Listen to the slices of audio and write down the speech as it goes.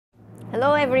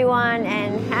Hello everyone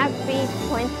and happy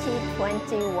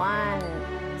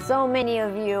 2021. So many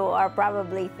of you are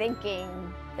probably thinking,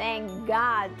 thank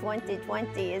God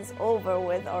 2020 is over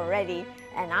with already,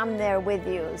 and I'm there with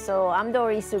you. So I'm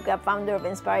Dori Soukup, founder of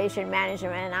InSPAration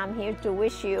Management, and I'm here to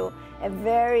wish you a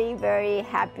very, very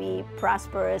happy,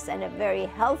 prosperous, and a very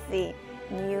healthy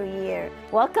new year.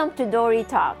 Welcome to Dori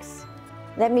Talks.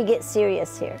 Let me get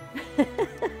serious here.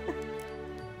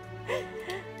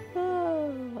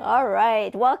 All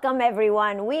right, welcome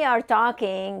everyone. We are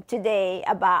talking today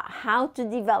about how to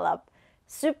develop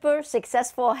super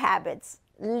successful habits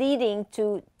leading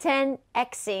to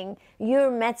 10xing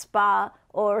your med spa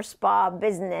or spa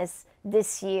business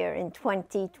this year in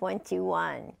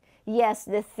 2021. Yes,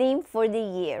 the theme for the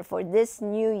year, for this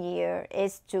new year,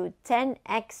 is to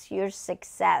 10x your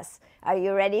success. Are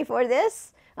you ready for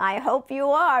this? I hope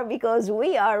you are, because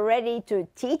we are ready to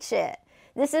teach it.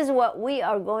 This is what we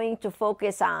are going to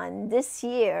focus on this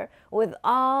year with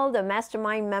all the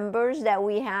mastermind members that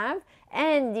we have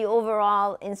and the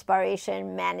overall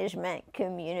InSPAration management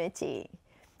community.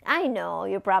 I know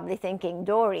you're probably thinking,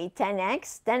 Dori,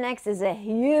 10x? 10x is a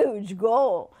huge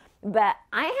goal, but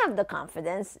I have the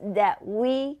confidence that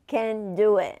we can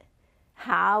do it.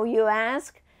 How, you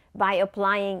ask? By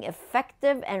applying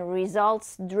effective and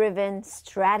results-driven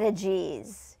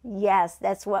strategies. Yes,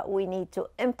 that's what we need to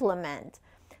implement.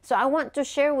 So I want to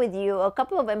share with you a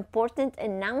couple of important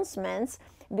announcements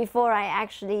before I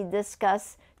actually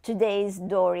discuss today's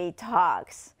Dori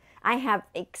Talks. I have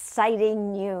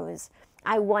exciting news.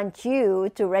 I want you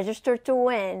to register to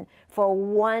win for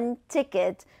one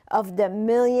ticket of the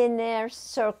Millionaire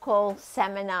Circle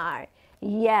seminar.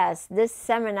 Yes, this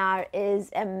seminar is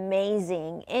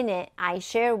amazing. In it, I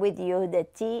share with you the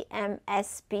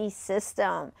TMSP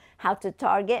system, how to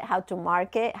target, how to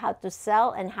market, how to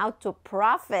sell, and how to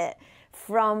profit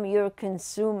from your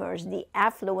consumers, the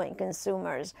affluent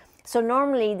consumers. So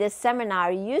normally this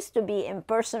seminar used to be in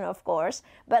person, of course,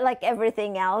 but like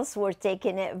everything else, we're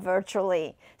taking it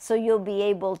virtually. So you'll be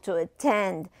able to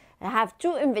attend. I have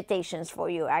two invitations for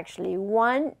you, actually.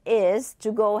 One is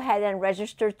to go ahead and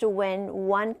register to win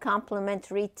one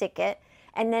complimentary ticket.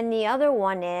 And then the other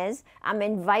one is I'm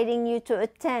inviting you to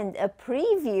attend a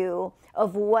preview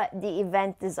of what the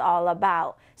event is all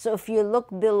about. So if you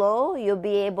look below, you'll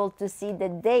be able to see the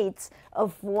dates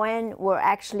of when we're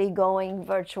actually going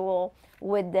virtual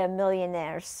with the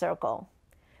Millionaire Circle.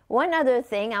 One other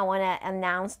thing I want to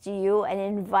announce to you and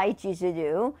invite you to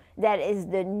do, that is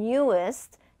the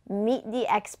newest Meet the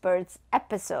Experts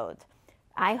episode.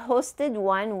 I hosted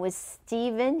one with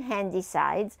Stephen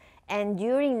Handysides, and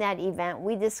during that event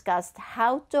we discussed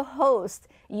how to host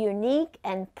unique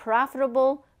and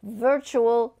profitable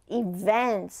virtual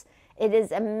events. It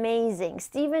is amazing.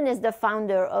 Stephen is the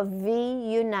founder of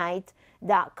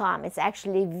vunite.com. It's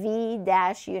actually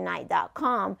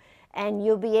v-unite.com, and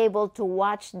you'll be able to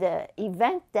watch the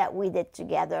event that we did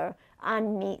together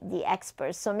on Meet the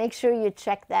Experts. So make sure you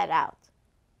check that out.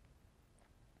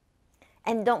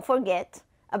 And don't forget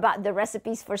about the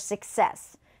recipes for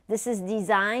success. This is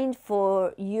designed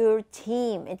for your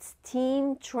team. It's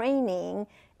team training.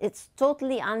 It's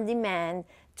totally on demand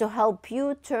to help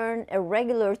you turn a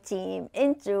regular team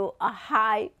into a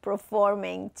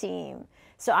high-performing team.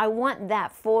 So I want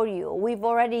that for you. We've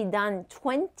already done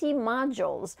 20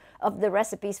 modules of the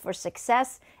recipes for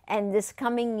success, and this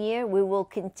coming year we will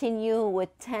continue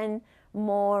with 10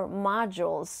 more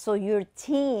modules, so your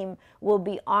team will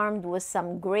be armed with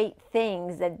some great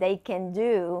things that they can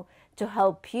do to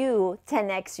help you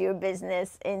 10x your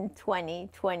business in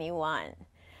 2021.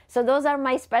 So those are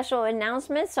my special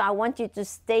announcements. So I want you to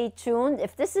stay tuned.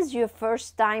 If this is your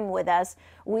first time with us,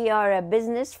 we are a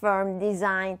business firm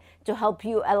designed to help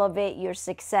you elevate your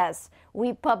success.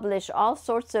 We publish all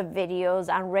sorts of videos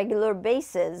on a regular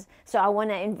basis. So I want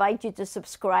to invite you to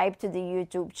subscribe to the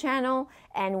YouTube channel.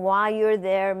 And while you're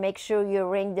there, make sure you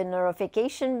ring the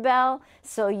notification bell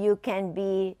so you can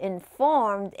be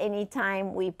informed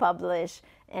anytime we publish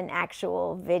an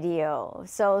actual video.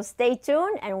 So stay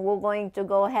tuned, and we're going to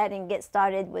go ahead and get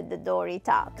started with the Dori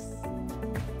Talks.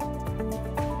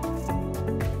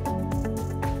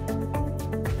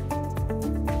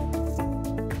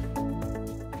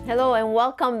 Hello and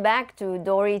welcome back to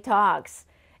Dori Talks.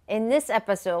 In this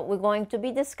episode, we're going to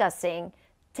be discussing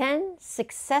 10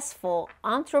 successful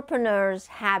entrepreneurs'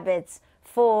 habits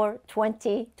for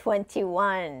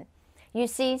 2021. You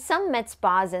see, some med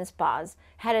spas and spas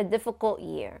had a difficult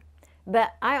year,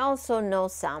 but I also know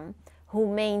some who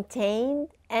maintained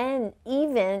and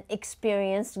even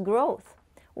experienced growth.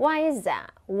 Why is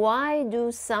that? Why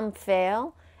do some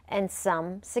fail and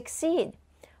some succeed?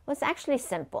 Well, it's actually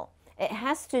simple. It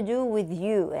has to do with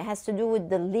you. It has to do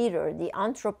with the leader, the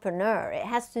entrepreneur. It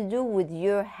has to do with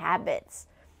your habits.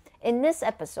 In this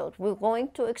episode, we're going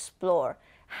to explore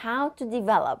how to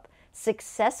develop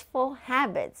successful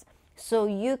habits so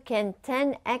you can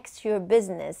 10x your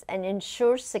business and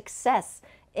ensure success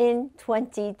in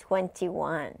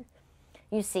 2021.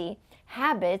 You see,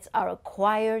 habits are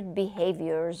acquired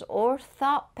behaviors or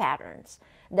thought patterns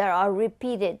that are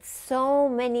repeated so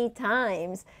many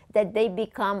times that they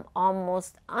become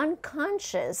almost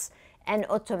unconscious and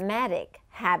automatic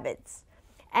habits.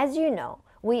 As you know,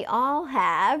 we all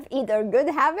have either good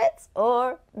habits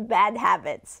or bad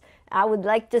habits. I would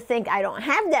like to think I don't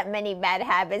have that many bad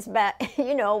habits, but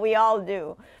we all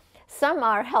do. Some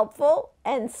are helpful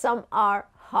and some are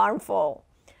harmful.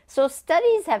 So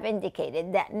studies have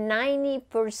indicated that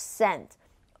 90%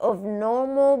 of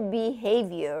normal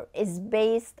behavior is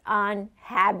based on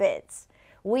habits.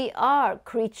 We are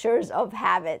creatures of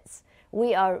habits.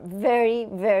 We are very,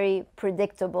 very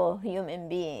predictable human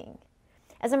beings.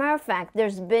 As a matter of fact,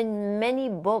 there's been many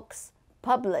books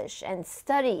published and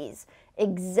studies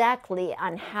exactly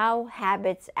on how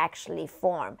habits actually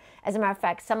form. As a matter of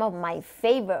fact, some of my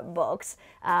favorite books,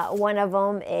 one of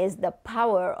them is The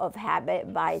Power of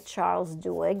Habit by Charles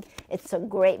Duhigg. It's a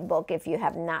great book. If you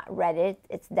have not read it,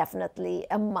 it's definitely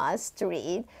a must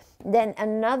read. Then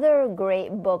another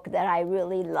great book that I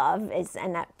really love is,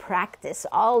 and I practice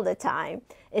all the time,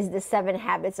 is The 7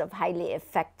 Habits of Highly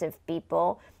Effective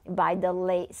People by the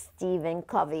late Stephen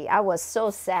Covey. I was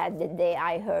so sad the day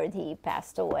I heard he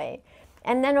passed away.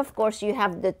 And then, of course, you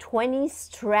have the 20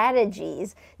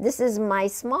 strategies. This is my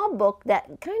small book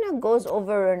that kind of goes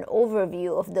over an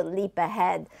overview of the leap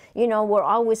ahead. We're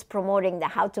always promoting the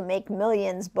How to Make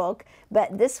Millions book,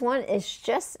 but this one is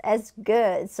just as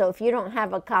good. So if you don't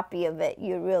have a copy of it,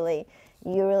 you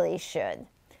really should.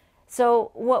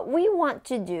 So what we want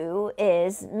to do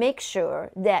is make sure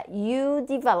that you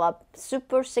develop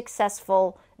super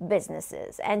successful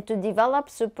businesses. And to develop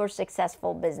super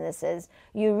successful businesses,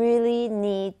 you really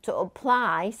need to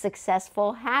apply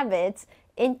successful habits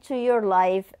into your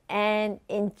life and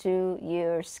into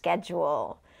your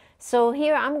schedule. So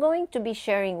here I'm going to be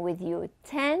sharing with you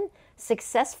 10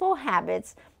 successful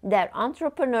habits that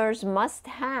entrepreneurs must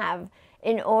have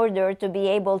in order to be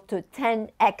able to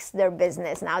 10x their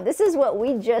business. Now, this is what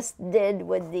we just did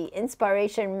with the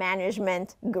InSPAration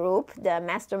Management Group, the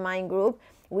mastermind group.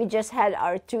 We just had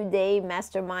our 2-day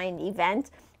mastermind event.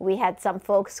 We had some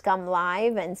folks come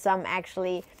live and some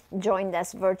actually joined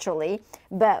us virtually.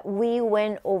 But we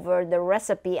went over the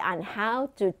recipe on how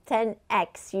to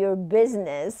 10x your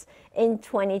business in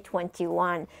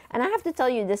 2021. And I have to tell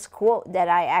you this quote that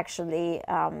I actually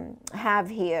have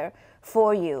here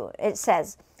for you. It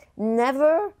says,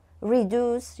 never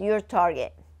reduce your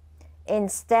target.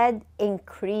 Instead,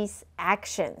 increase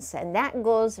actions. And that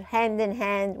goes hand in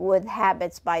hand with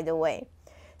habits, by the way.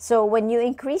 So when you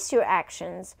increase your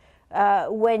actions,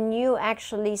 when you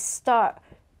actually start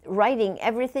writing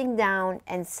everything down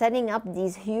and setting up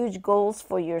these huge goals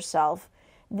for yourself,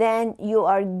 then you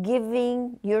are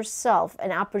giving yourself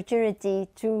an opportunity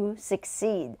to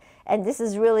succeed. And this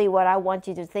is really what I want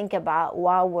you to think about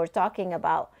while we're talking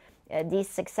about these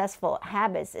successful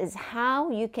habits, is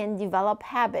how you can develop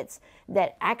habits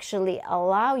that actually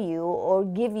allow you or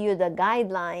give you the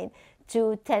guideline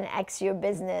to 10x your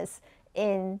business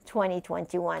in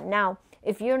 2021. Now,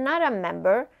 if you're not a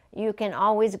member, you can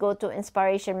always go to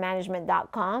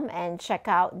InSPArationManagement.com and check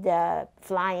out the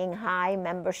Flying High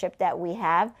membership that we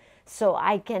have, so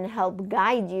I can help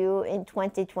guide you in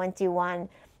 2021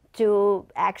 to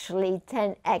actually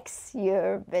 10x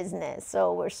your business.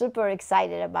 So we're super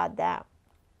excited about that.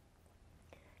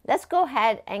 Let's go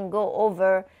ahead and go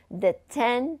over the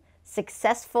 10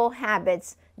 successful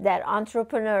habits that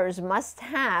entrepreneurs must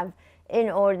have in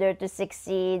order to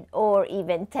succeed or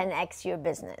even 10x your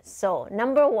business. So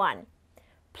number 1,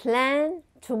 plan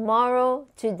tomorrow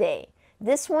today.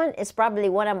 This one is probably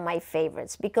one of my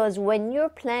favorites, because when you're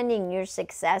planning your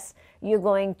success, you're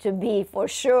going to be for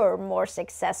sure more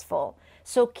successful.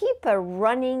 So keep a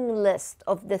running list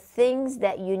of the things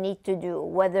that you need to do,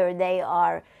 whether they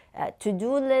are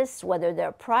to-do lists, whether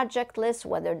they're project lists,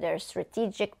 whether they're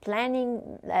strategic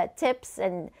planning tips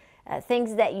and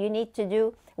things that you need to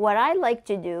do. What I like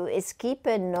to do is keep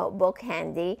a notebook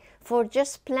handy for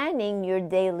just planning your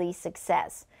daily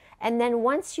success. And then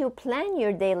once you plan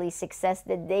your daily success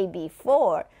the day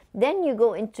before, then you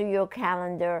go into your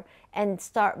calendar and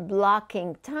start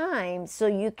blocking time so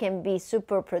you can be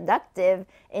super productive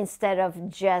instead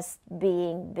of just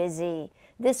being busy.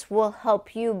 This will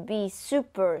help you be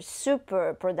super,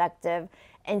 super productive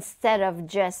instead of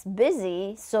just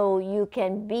busy, so you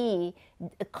can be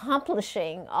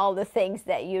accomplishing all the things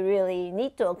that you really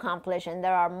need to accomplish and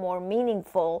that are more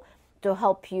meaningful to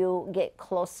help you get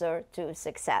closer to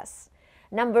success.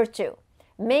 Number 2,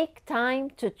 make time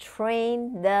to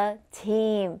train the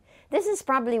team. This is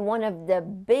probably one of the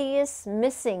biggest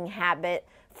missing habit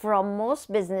from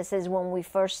most businesses when we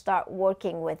first start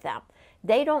working with them.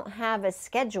 They don't have a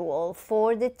schedule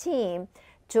for the team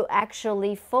to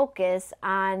actually focus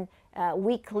on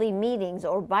weekly meetings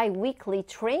or bi-weekly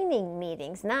training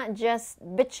meetings, not just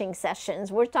bitching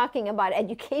sessions. We're talking about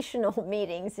educational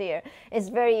meetings here. It's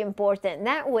very important.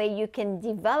 That way you can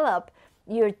develop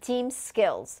your team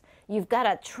skills. You've got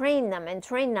to train them and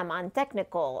train them on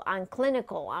technical, on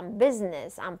clinical, on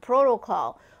business, on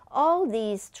protocol. All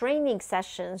these training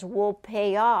sessions will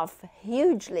pay off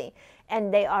hugely,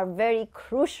 and they are very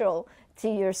crucial to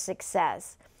your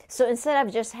success. So instead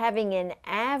of just having an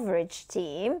average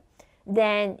team,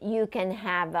 then you can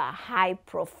have a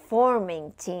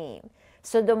high-performing team.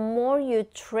 So the more you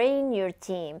train your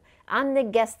team on the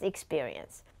guest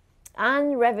experience,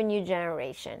 on revenue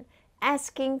generation,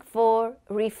 asking for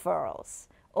referrals,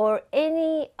 or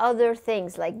any other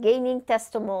things like gaining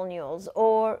testimonials,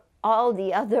 or all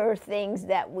the other things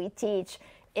that we teach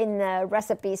in the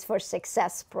Recipes for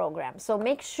Success program. So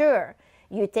make sure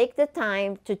you take the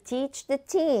time to teach the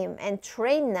team and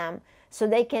train them so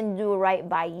they can do right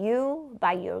by you,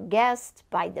 by your guests,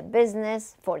 by the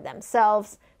business, for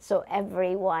themselves, so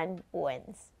everyone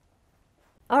wins.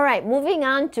 All right, moving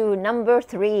on to number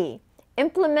 3.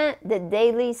 Implement the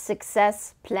daily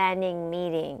success planning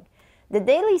meeting. The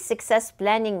daily success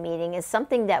planning meeting is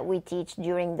something that we teach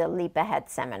during the Leap Ahead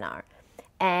seminar.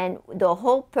 And the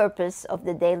whole purpose of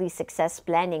the daily success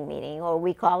planning meeting, or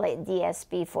we call it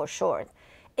DSP for short,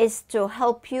 is to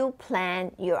help you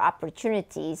plan your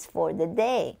opportunities for the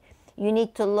day. You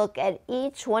need to look at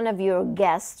each one of your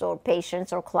guests or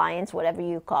patients or clients, whatever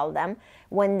you call them,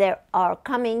 when they are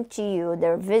coming to you,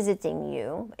 they're visiting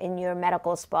you in your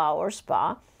medical spa or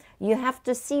spa. You have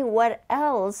to see what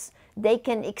else they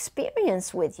can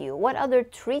experience with you. What other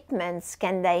treatments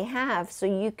can they have so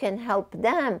you can help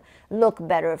them look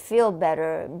better, feel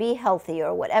better, be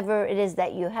healthier, whatever it is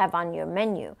that you have on your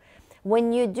menu.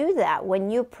 When you do that, when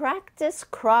you practice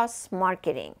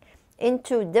cross-marketing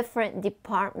into different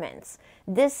departments,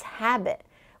 this habit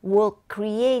will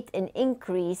create an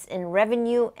increase in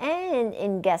revenue and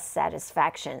in guest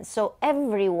satisfaction. So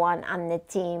everyone on the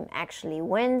team actually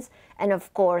wins. And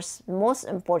of course, most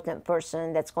important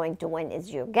person that's going to win is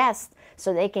your guest,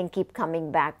 so they can keep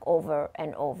coming back over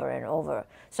and over and over.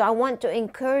 So I want to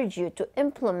encourage you to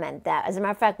implement that. As a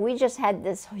matter of fact, we just had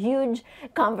this huge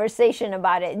conversation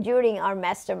about it during our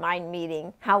mastermind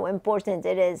meeting, how important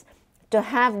it is to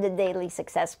have the daily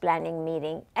success planning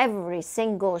meeting every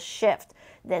single shift.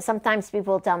 That sometimes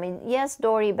people tell me, yes,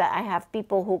 Dori, but I have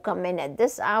people who come in at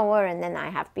this hour, and then I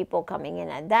have people coming in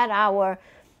at that hour.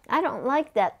 I don't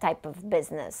like that type of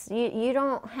business. You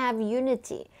don't have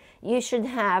unity. You should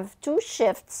have 2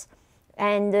 shifts,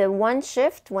 and one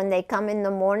shift, when they come in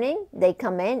the morning, they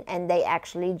come in and they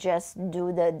actually just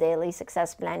do the daily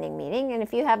success planning meeting. And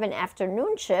if you have an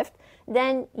afternoon shift,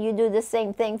 then you do the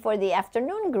same thing for the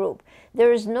afternoon group.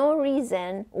 There is no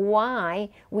reason why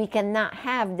we cannot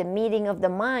have the meeting of the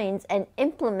minds and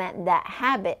implement that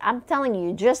habit. I'm telling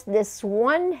you, just this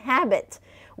one habit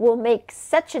will make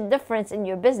such a difference in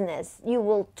your business. You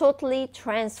will totally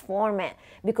transform it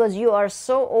because you are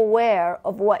so aware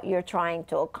of what you're trying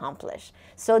to accomplish.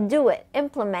 So do it,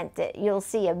 implement it. You'll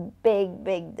see a big,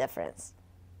 big difference.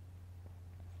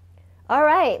 All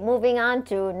right, moving on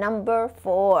to number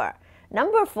 4.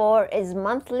 Number 4 is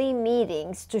monthly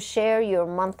meetings to share your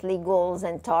monthly goals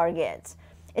and targets.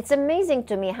 It's amazing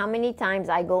to me how many times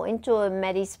I go into a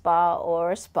Medi-Spa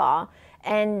or a spa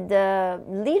and the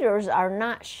leaders are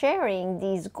not sharing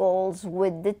these goals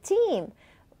with the team.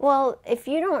 Well, if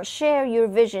you don't share your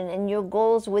vision and your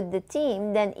goals with the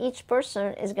team, then each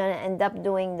person is going to end up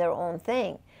doing their own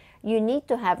thing. You need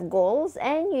to have goals,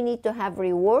 and you need to have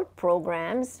reward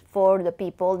programs for the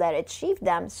people that achieve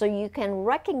them, so you can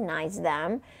recognize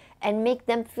them and make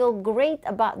them feel great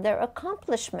about their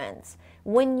accomplishments.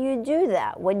 When you do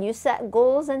that, when you set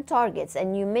goals and targets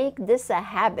and you make this a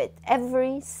habit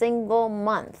every single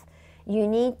month, you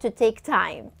need to take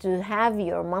time to have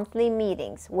your monthly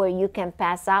meetings where you can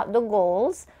pass out the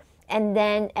goals, and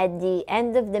then at the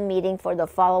end of the meeting for the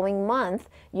following month,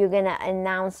 you're going to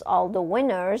announce all the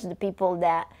winners, the people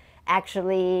that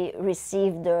actually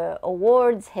received the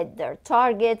awards, hit their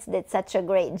targets, did such a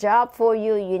great job for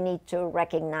you. You need to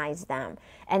recognize them.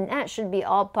 And that should be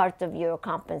all part of your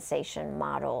compensation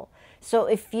model. So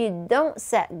if you don't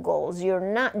set goals,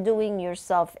 you're not doing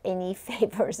yourself any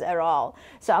favors at all.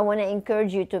 So I want to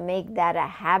encourage you to make that a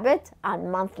habit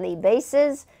on monthly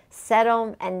basis, set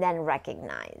them, and then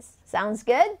recognize. Sounds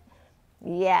good?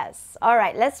 Yes. All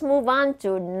right, let's move on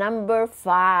to number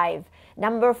 5.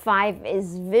 Number 5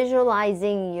 is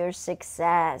visualizing your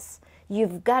success.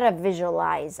 You've got to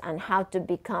visualize on how to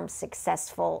become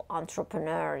successful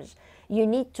entrepreneurs. You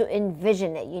need to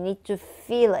envision it. You need to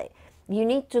feel it. You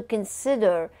need to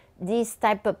consider these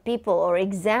type of people or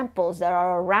examples that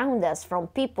are around us from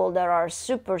people that are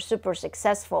super, super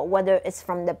successful, whether it's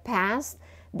from the past,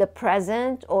 the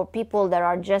present, or people that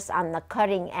are just on the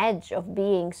cutting edge of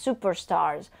being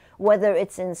superstars, whether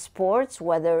it's in sports,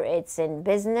 whether it's in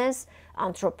business,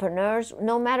 entrepreneurs,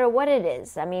 no matter what it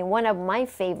is. I mean, one of my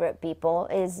favorite people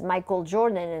is Michael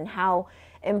Jordan, and how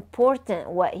important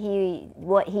what he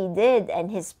did and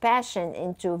his passion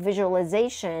into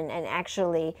visualization and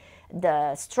actually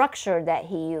the structure that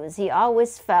he used. He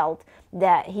always felt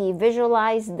that he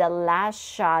visualized the last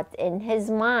shot in his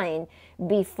mind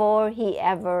before he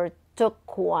ever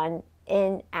took one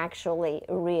in actually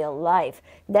real life.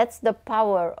 That's the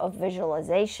power of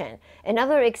visualization.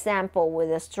 Another example with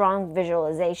a strong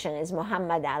visualization is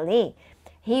Muhammad Ali.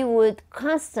 He would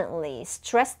constantly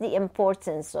stress the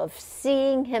importance of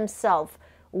seeing himself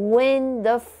win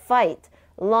the fight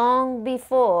long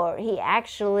before he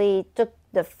actually took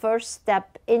the first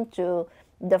step into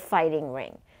the fighting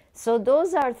ring. So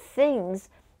those are things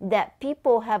that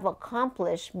people have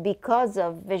accomplished because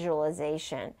of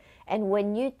visualization. And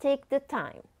when you take the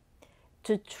time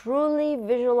to truly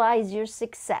visualize your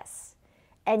success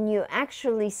and you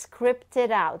actually script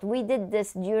it out. We did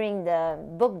this during the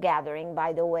book gathering,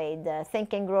 by the way, the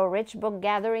Think and Grow Rich book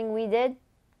gathering we did.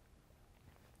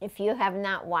 If you have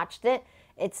not watched it,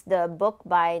 it's the book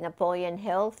by Napoleon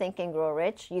Hill, Think and Grow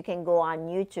Rich. You can go on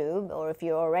YouTube, or if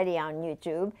you're already on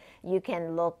YouTube, you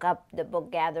can look up the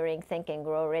book gathering, Think and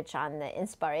Grow Rich, on the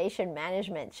InSPAration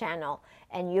Management channel,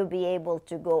 and you'll be able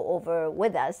to go over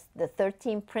with us the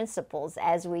 13 principles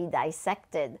as we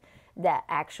dissected that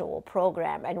actual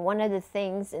program. And one of the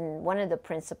things and one of the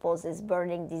principles is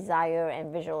burning desire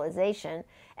and visualization.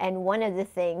 And one of the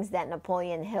things that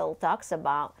Napoleon Hill talks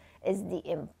about is the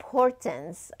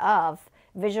importance of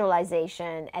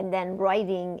visualization and then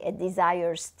writing a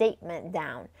desire statement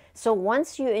down. So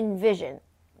once you envision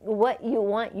what you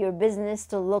want your business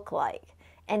to look like,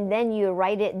 and then you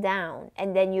write it down,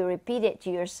 and then you repeat it to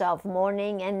yourself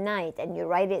morning and night, and you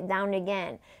write it down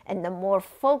again, and the more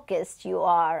focused you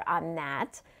are on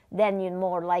that, then the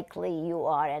more likely you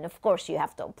are, and of course you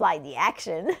have to apply the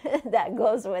action that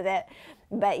goes with it,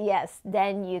 but yes,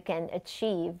 then you can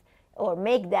achieve or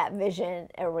make that vision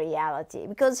a reality.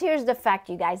 Because here's the fact,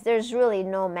 you guys, there's really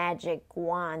no magic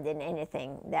wand in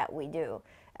anything that we do.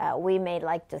 We may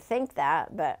like to think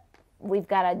that, but we've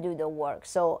got to do the work.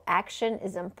 So action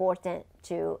is important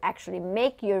to actually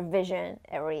make your vision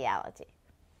a reality.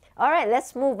 All right,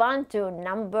 let's move on to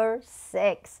number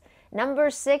 6.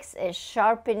 Number 6 is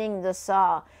sharpening the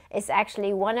saw. It's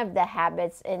actually one of the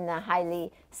habits in the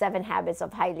 7 Habits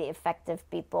of Highly Effective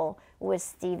People with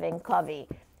Stephen Covey.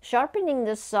 Sharpening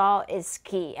the saw is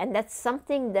key, and that's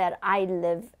something that I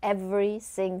live every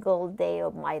single day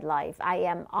of my life. I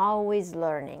am always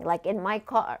learning. Like in my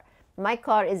car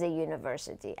is a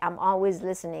university. I'm always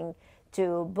listening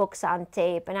to books on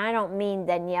tape, and I don't mean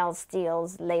Danielle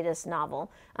Steele's latest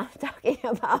novel. I'm talking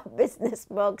about business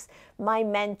books, my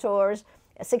mentors,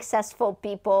 successful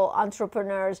people,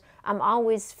 entrepreneurs. I'm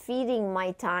always feeding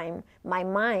my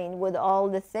mind with all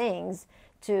the things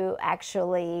to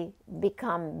actually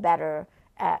become better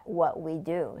at what we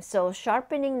do. So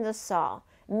sharpening the saw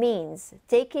means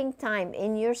taking time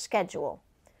in your schedule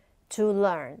to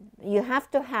learn. You have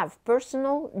to have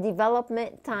personal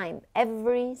development time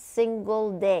every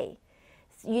single day.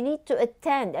 You need to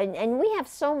attend, and we have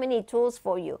so many tools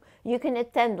for you. You can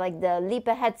attend like the Leap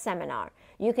Ahead seminar.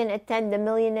 You can attend the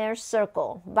Millionaire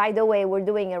Circle. By the way, we're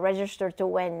doing a register to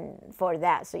win for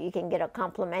that, so you can get a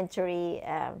complimentary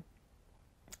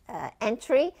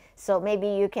entry, so maybe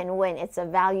you can win. It's a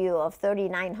value of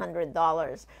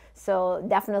 $3,900, so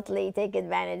definitely take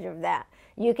advantage of that.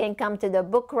 You can come to the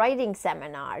book writing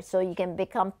seminar, so you can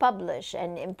become published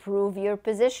and improve your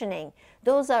positioning.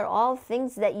 Those are all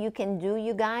things that you can do,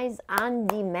 you guys, on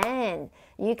demand.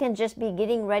 You can just be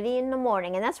getting ready in the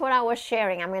morning, and that's what I was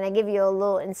sharing. I'm going to give you a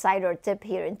little insider tip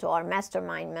here into our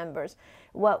mastermind members.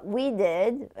 what we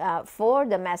did for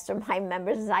the mastermind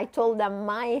members is I told them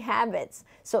my habits.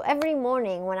 So every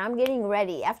morning when I'm getting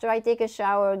ready, after I take a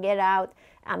shower, get out,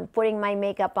 I'm putting my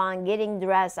makeup on, getting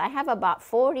dressed, I have about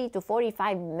 40 to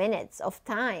 45 minutes of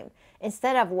time.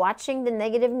 Instead of watching the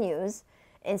negative news,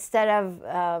 instead of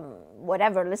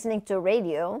whatever, listening to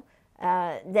radio,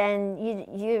 then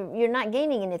you're not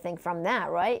gaining anything from that,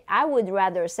 right? I would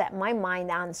rather set my mind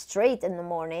on straight in the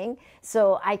morning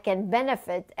so I can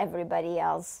benefit everybody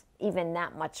else even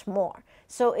that much more.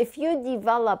 So if you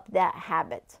develop that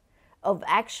habit of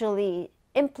actually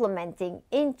implementing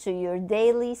into your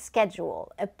daily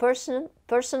schedule a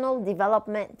personal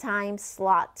development time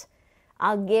slot,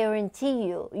 I'll guarantee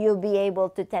you'll be able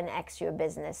to 10x your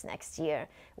business next year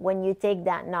when you take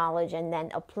that knowledge and then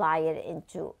apply it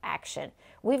into action.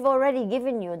 We've already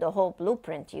given you the whole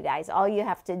blueprint, you guys. All you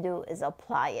have to do is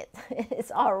apply it.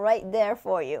 It's all right there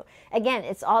for you. Again,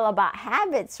 it's all about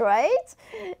habits, right?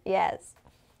 Yes.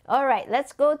 All right,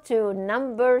 let's go to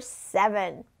number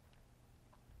 7.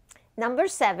 Number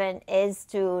 7 is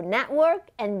to network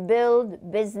and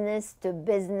build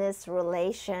business-to-business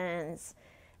relations.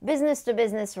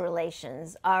 Business-to-business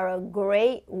relations are a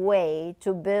great way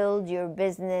to build your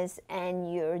business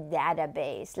and your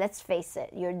database. Let's face it,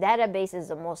 your database is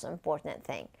the most important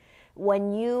thing.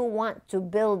 When you want to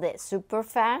build it super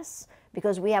fast,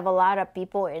 because we have a lot of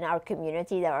people in our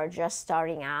community that are just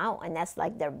starting out, and that's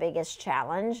like their biggest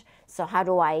challenge. So how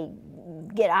do I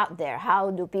get out there? How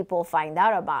do people find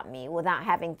out about me without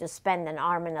having to spend an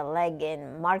arm and a leg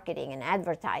in marketing and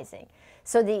advertising?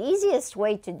 So the easiest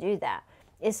way to do that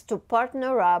is to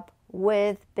partner up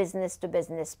with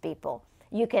business-to-business people.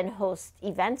 You can host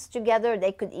events together.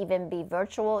 They could even be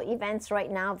virtual events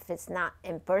right now if it's not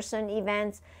in-person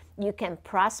events. You can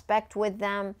prospect with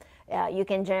them. You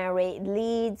can generate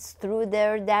leads through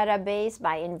their database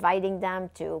by inviting them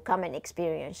to come and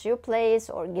experience your place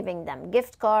or giving them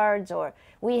gift cards, or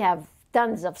we have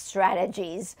tons of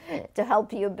strategies to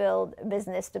help you build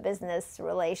business-to-business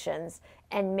relations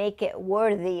and make it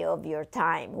worthy of your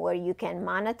time, where you can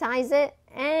monetize it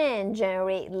and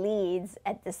generate leads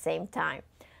at the same time.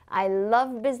 I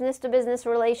love business-to-business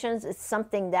relations. It's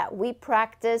something that we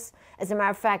practice. As a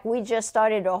matter of fact, we just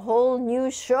started a whole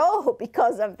new show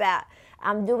because of that.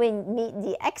 I'm doing Meet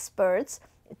the Experts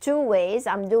 2 ways.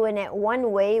 I'm doing it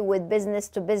one way with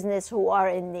business-to-business who are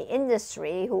in the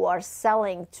industry, who are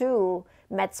selling to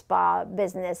med spa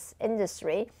business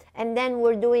industry. And then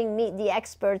we're doing Meet the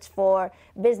Experts for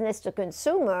business to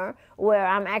consumer, where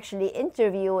I'm actually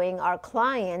interviewing our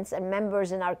clients and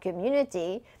members in our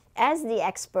community as the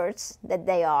experts that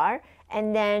they are,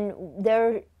 and then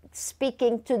they're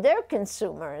speaking to their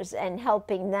consumers and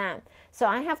helping them. So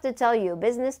I have to tell you,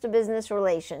 business-to-business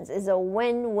relations is a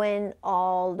win-win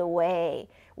all the way.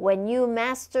 When you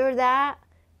master that,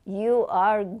 you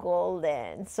are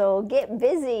golden. So get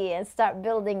busy and start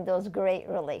building those great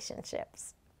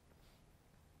relationships.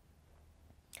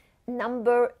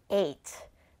 Number 8.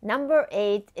 Number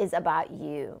 8 is about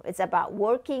you. It's about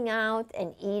working out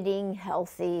and eating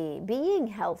healthy, being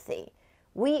healthy.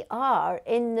 We are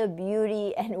in the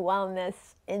beauty and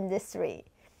wellness industry.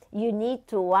 You need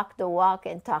to walk the walk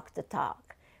and talk the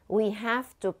talk. We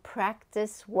have to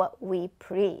practice what we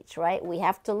preach, right? We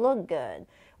have to look good.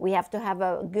 We have to have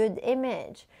a good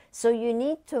image. So you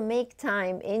need to make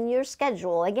time in your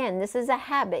schedule. Again, this is a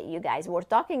habit, you guys. We're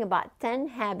talking about 10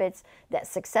 habits that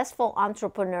successful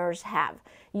entrepreneurs have.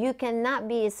 You cannot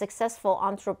be a successful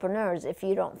entrepreneur if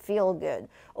you don't feel good,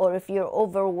 or if you're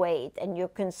overweight and you're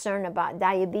concerned about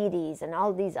diabetes and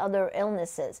all these other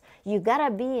illnesses. You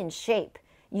gotta be in shape.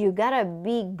 You gotta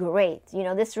be great. You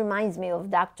know, this reminds me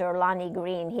of Dr. Lonnie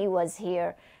Green. He was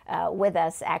here with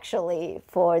us actually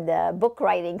for the book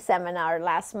writing seminar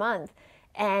last month.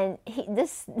 And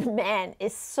this man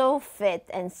is so fit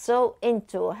and so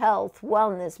into health,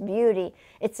 wellness, beauty.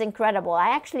 It's incredible. I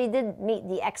actually did Meet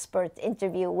the Expert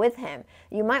interview with him.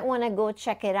 You might want to go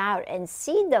check it out and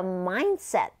see the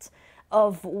mindset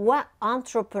of what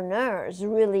entrepreneurs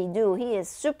really do. He is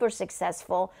super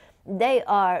successful. They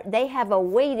have a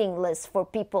waiting list for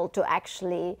people to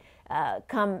actually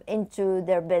come into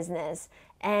their business.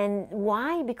 And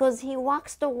why? Because he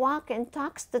walks the walk and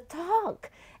talks the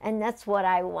talk. And that's what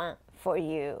I want for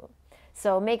you.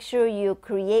 So make sure you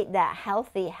create that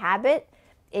healthy habit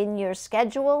in your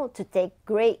schedule to take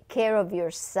great care of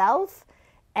yourself.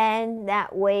 And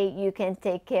that way you can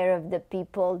take care of the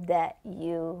people that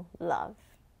you love.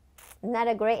 Isn't that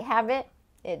a great habit?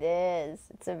 It is.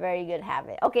 It's a very good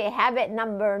habit. Okay, habit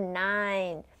number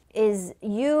 9 is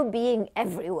you being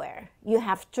everywhere. You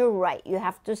have to write, you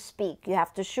have to speak, you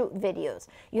have to shoot videos,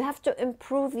 you have to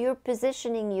improve your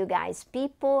positioning, you guys.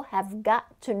 People have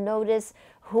got to notice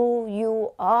who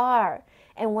you are.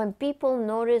 And when people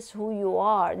notice who you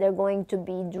are, they're going to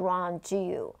be drawn to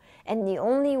you. And the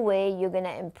only way you're going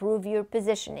to improve your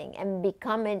positioning and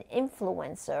become an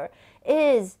influencer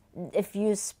is if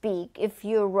you speak, if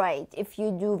you write, if you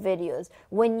do videos.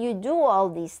 When you do all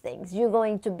these things, you're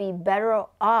going to be better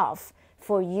off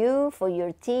for you, for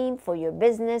your team, for your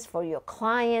business, for your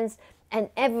clients, and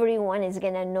everyone is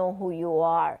going to know who you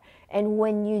are. And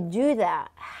when you do that,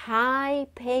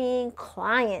 high-paying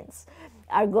clients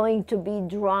are going to be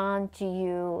drawn to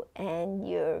you and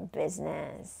your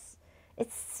business.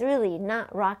 It's really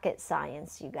not rocket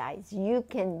science, you guys. You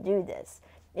can do this.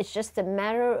 It's just a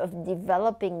matter of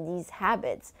developing these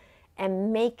habits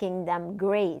and making them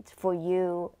great for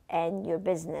you and your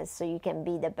business so you can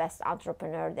be the best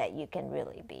entrepreneur that you can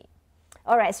really be.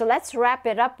 All right, so let's wrap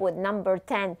it up with number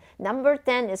 10. Number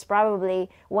 10 is probably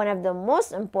one of the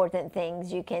most important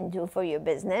things you can do for your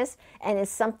business, and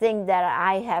it's something that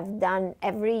I have done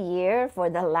every year for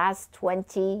the last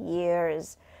 20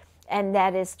 years, and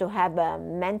that is to have a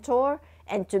mentor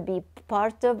and to be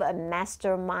part of a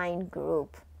mastermind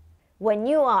group. When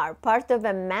you are part of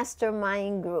a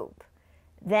mastermind group,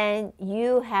 then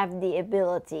you have the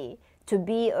ability to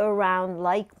be around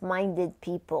like-minded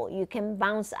people. You can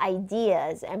bounce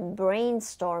ideas and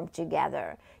brainstorm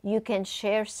together. You can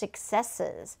share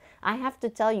successes. I have to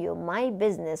tell you, my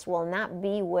business will not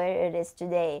be where it is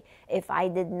today if I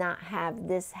did not have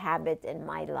this habit in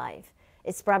my life.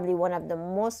 It's probably one of the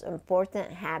most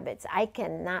important habits. I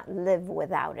cannot live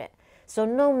without it. So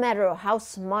no matter how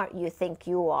smart you think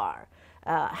you are,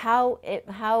 how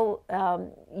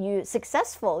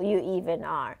successful you even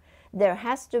are, there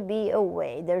has to be a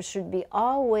way. There should be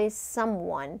always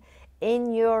someone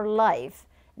in your life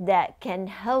that can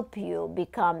help you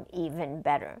become even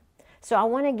better. So I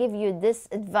want to give you this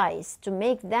advice to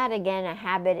make that again a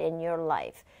habit in your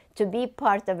life, to be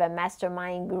part of a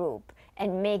mastermind group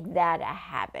and make that a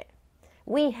habit.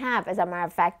 We have, as a matter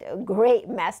of fact, a great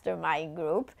mastermind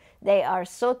group. They are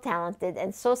so talented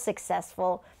and so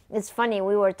successful. It's funny,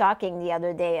 we were talking the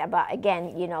other day about,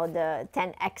 again, you know, the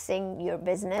 10xing your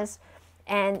business.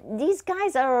 And these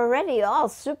guys are already all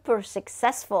super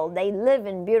successful. They live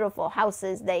in beautiful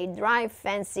houses. They drive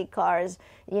fancy cars.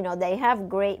 You know, they have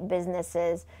great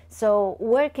businesses. So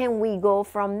where can we go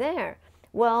from there?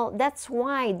 Well, that's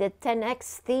why the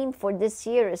 10x theme for this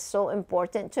year is so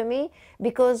important to me,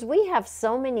 because we have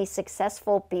so many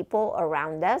successful people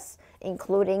around us,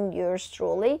 including yours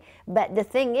truly. But the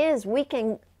thing is, we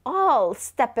can all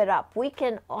step it up. We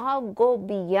can all go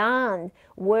beyond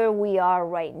where we are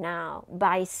right now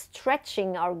by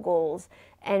stretching our goals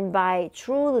and by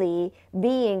truly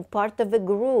being part of a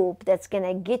group that's going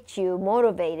to get you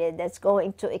motivated, that's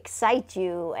going to excite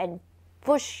you and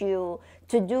push you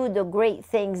to do the great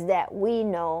things that we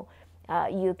know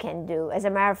you can do. As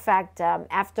a matter of fact,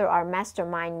 after our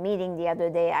mastermind meeting the other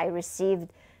day, I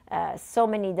received so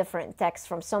many different texts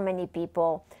from so many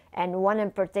people, and one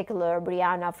in particular,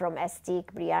 Brianna from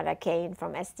Estique, Brianna Kane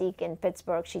from Estique in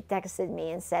Pittsburgh, she texted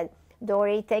me and said,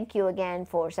 Dori, thank you again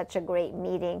for such a great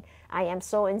meeting. I am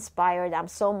so inspired. I'm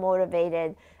so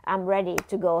motivated. I'm ready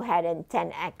to go ahead and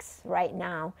 10x right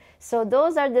now. So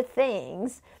those are the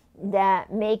things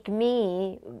that make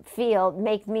me feel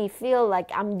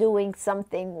like I'm doing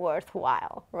something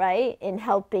worthwhile, right? In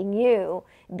helping you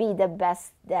be the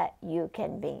best that you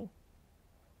can be.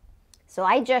 So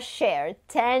I just shared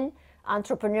 10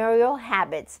 entrepreneurial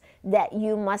habits that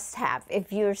you must have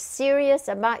if you're serious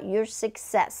about your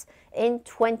success in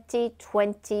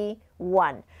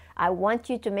 2021. I want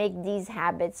you to make these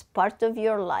habits part of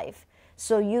your life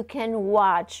so you can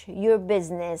watch your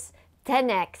business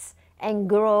 10x and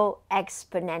grow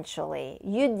exponentially.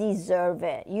 You deserve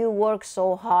it. You work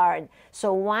so hard.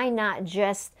 So why not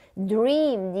just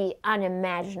dream the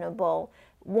unimaginable?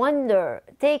 Wonder,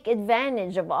 take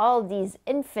advantage of all these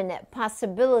infinite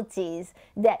possibilities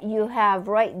that you have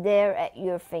right there at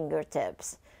your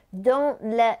fingertips. Don't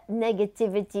let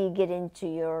negativity get into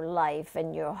your life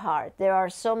and your heart. There are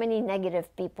so many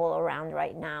negative people around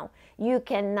right now. You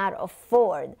cannot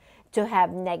afford to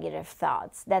have negative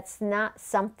thoughts. That's not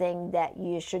something that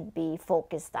you should be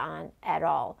focused on at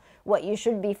all. What you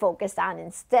should be focused on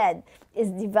instead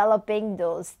is developing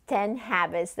those 10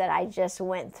 habits that I just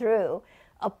went through.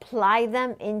 Apply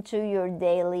them into your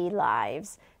daily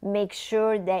lives. Make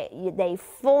sure that they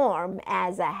form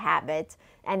as a habit,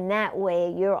 and that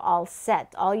way you're all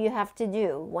set. All you have to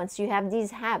do, once you have these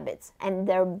habits and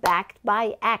they're backed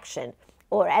by action,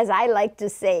 or as I like to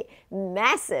say,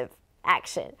 massive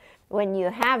action. When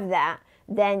you have that,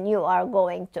 then you are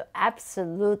going to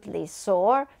absolutely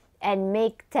soar and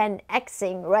make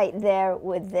 10xing right there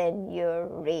within your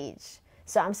reach.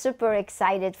 So I'm super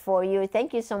excited for you.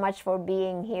 Thank you so much for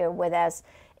being here with us.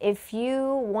 If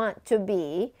you want to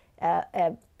be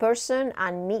a person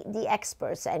on Meet the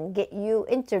Experts and get you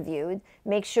interviewed,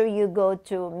 make sure you go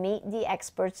to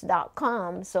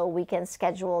meettheexperts.com so we can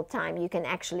schedule time. You can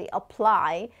actually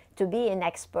apply to be an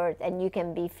expert and you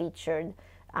can be featured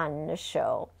on the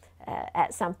show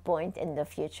at some point in the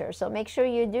future. So make sure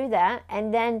you do that.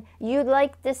 And then you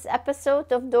like this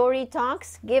episode of Dori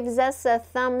Talks, gives us a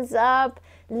thumbs up,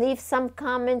 leave some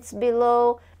comments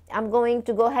below. I'm going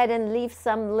to go ahead and leave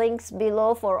some links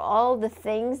below for all the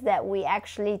things that we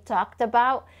actually talked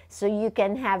about so you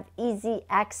can have easy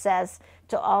access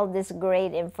to all this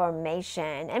great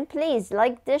information. And please,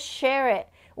 like this, share it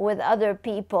with other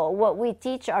people. What we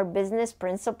teach are business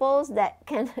principles that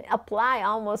can apply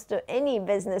almost to any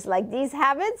business. Like these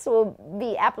habits will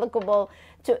be applicable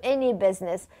to any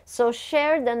business. So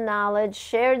share the knowledge,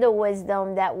 share the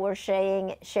wisdom that we're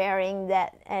sharing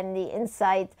that and the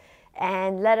insight,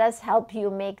 and let us help you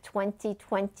make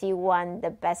 2021 the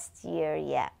best year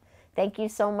yet. Thank you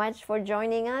so much for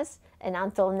joining us, and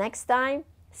until next time,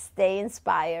 stay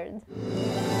inspired.